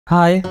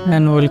Hi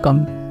and welcome.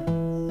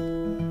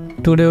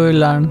 Today we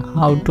learn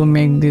how to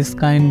make this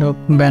kind of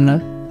banner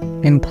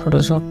in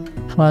Photoshop.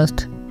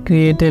 First,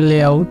 create a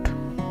layout.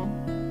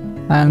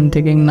 I am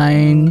taking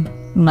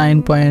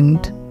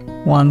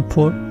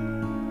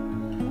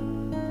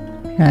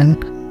 9.14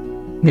 and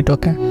hit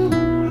OK.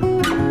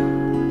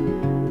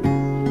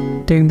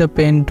 Take the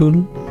pen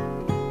tool.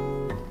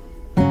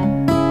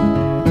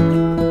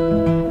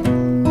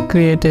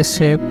 Create a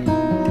shape.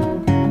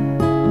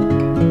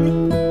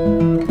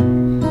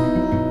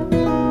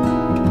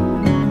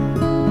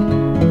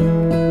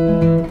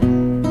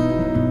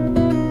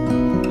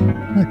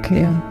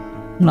 Okay,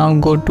 now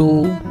go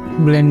to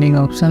blending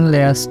option,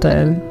 layer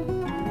style,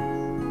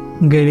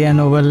 gradient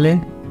overlay.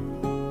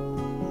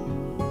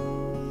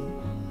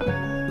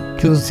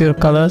 Choose your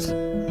colors.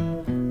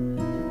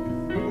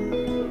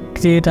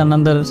 Create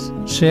another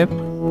shape.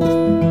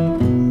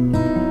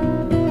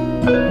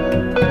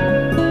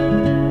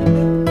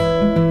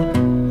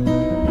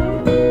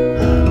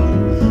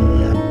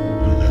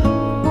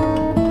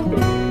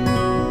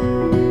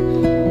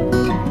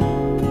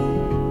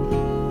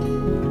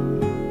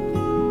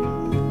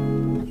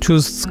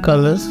 Choose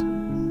colors.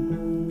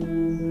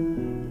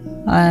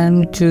 I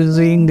am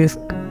choosing this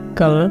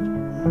color.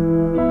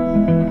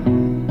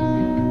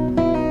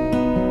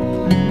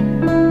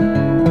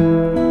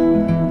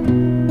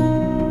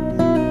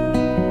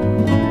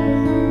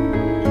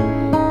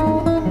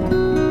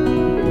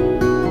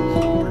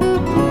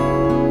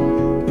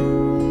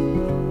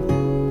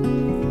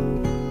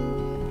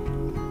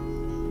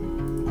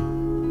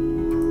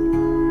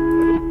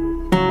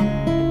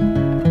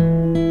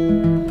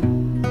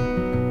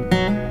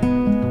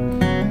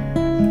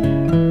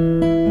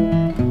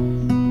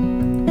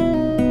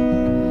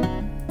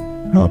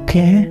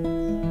 Okay,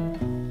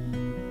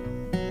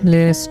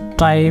 let's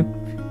type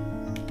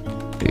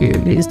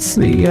this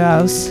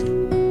yes.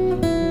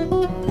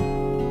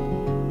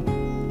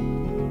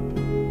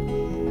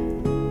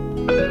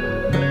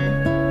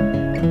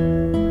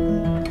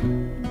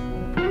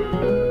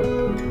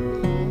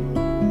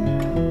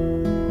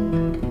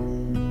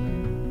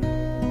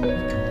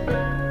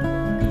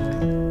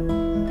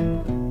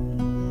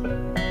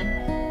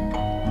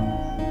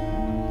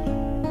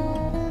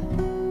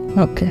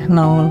 Okay,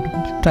 now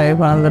type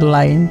another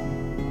line.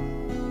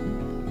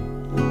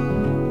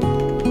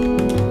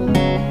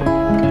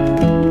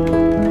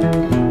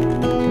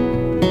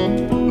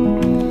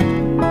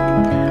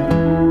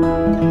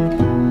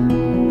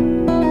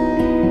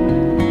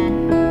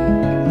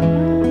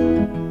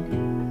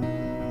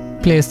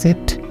 Place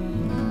it.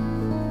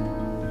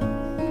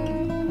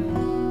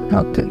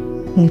 Okay,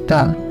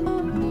 done.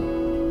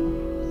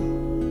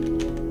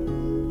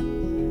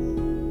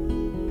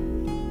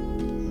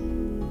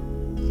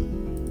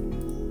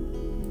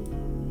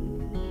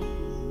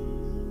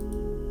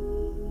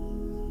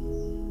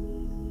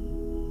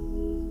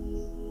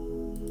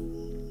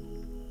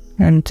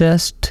 And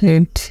just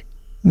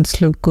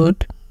it's look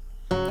good.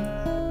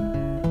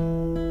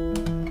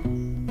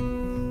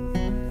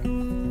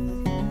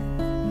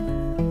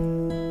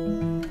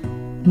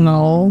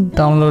 Now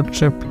download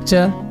the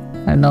picture.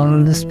 I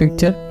download this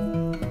picture.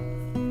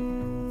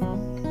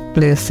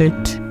 Place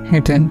it.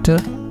 Hit enter.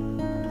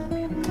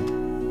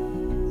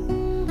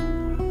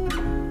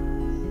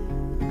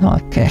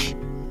 Okay.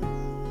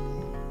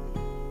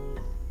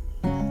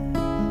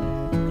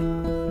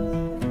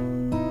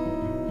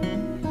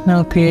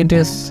 Now create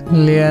a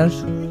layer,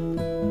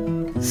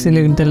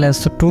 select the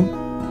lasso tool,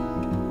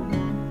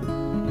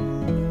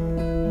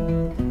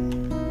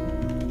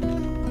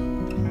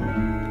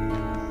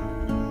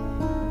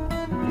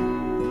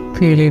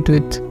 fill it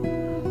with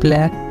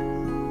black,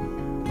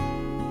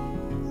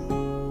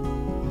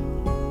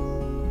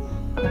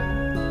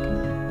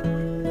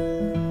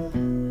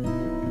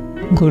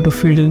 go to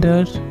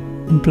filter,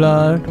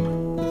 blur,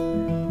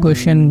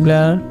 Gaussian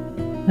blur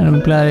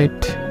and blur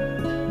it,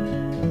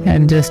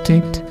 adjust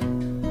it.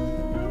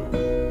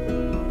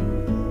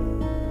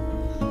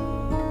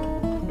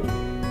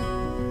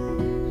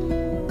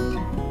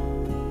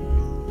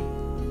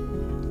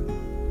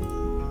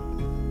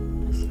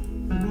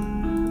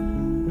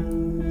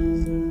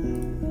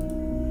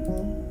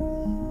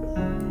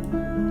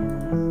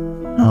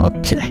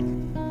 Okay.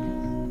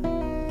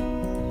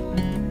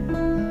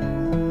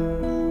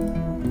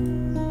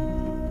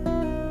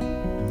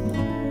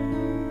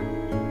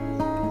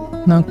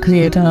 Now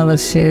create another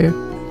shape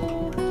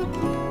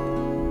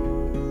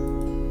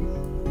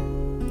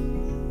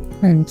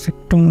and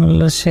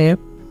rectangular shape.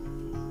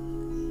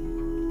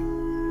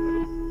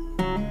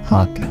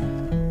 Okay.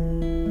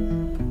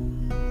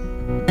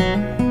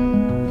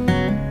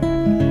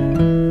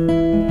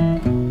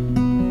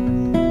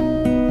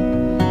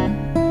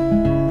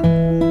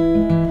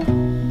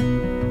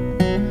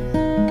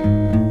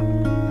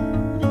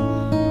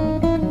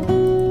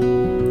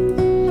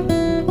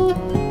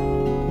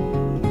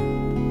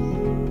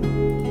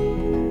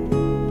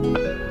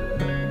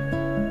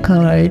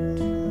 Alright.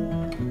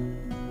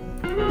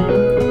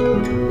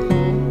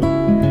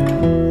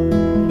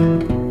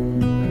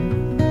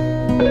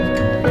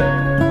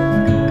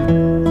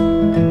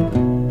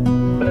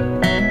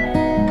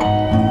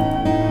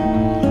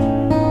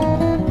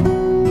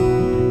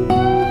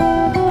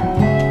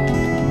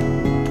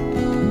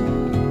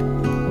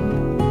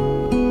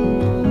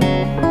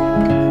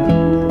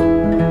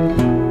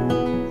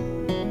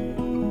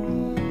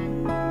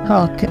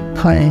 Okay,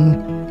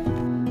 fine.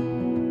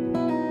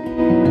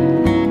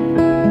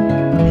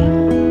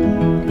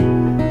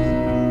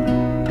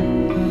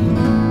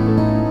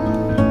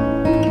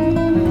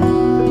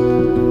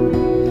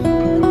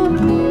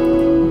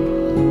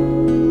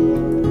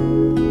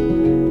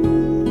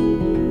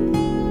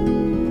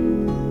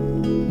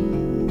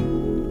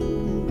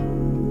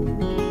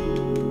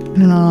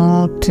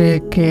 Now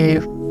take a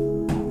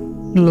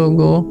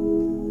logo.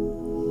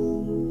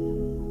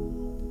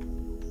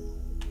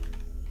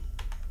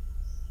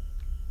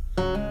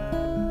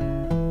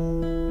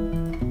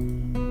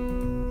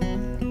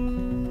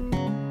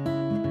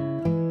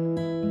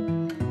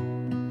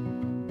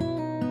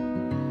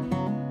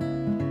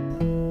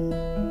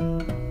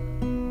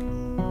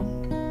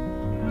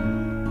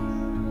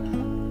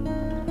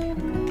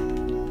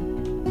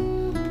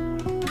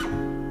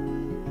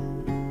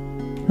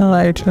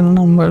 Write your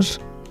numbers.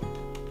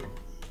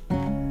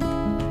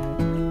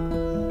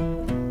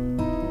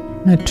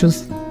 I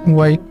choose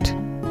white.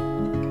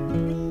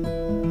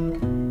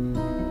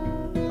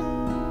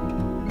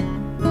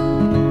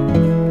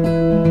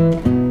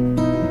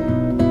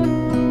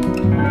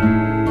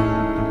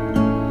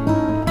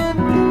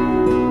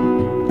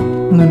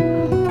 Then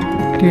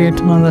create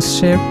another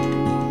shape.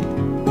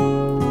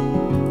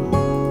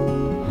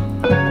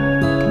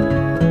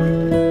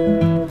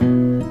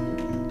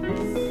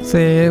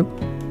 Save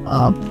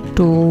up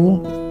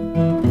to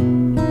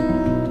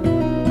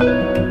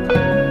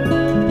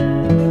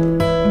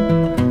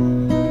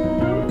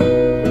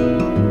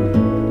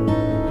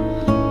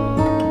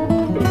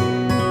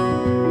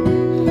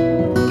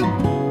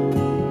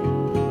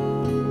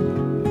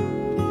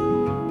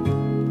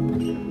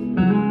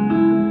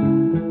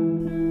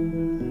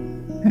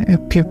a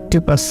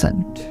 50%.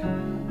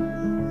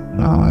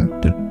 Now I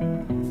have to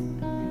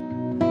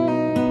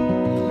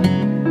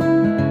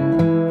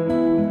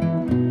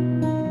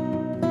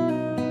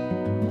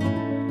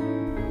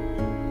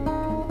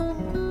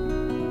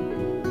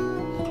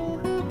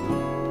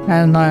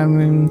and I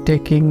am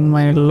taking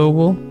my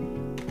logo.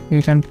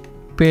 You can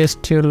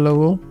paste your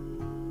logo.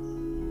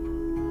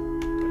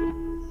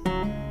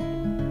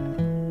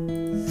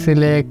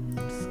 Select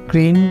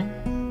screen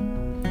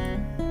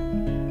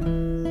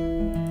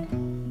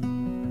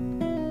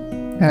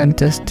and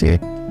adjust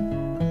it.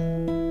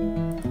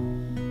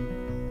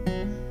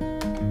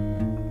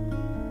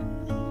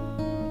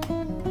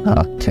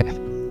 Okay.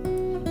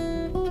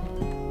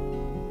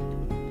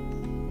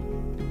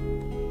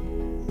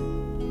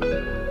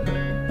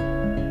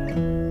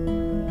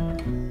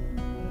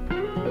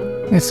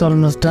 It's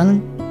almost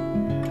done.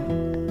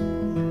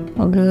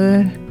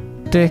 Okay,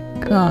 take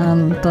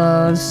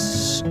the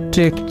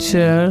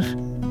structure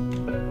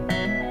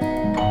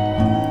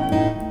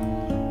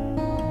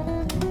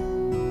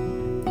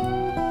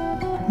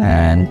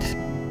and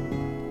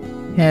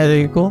here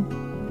you go.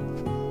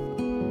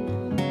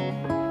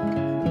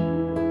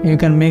 You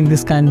can make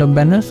this kind of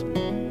banner.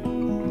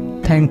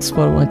 Thanks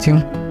for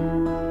watching.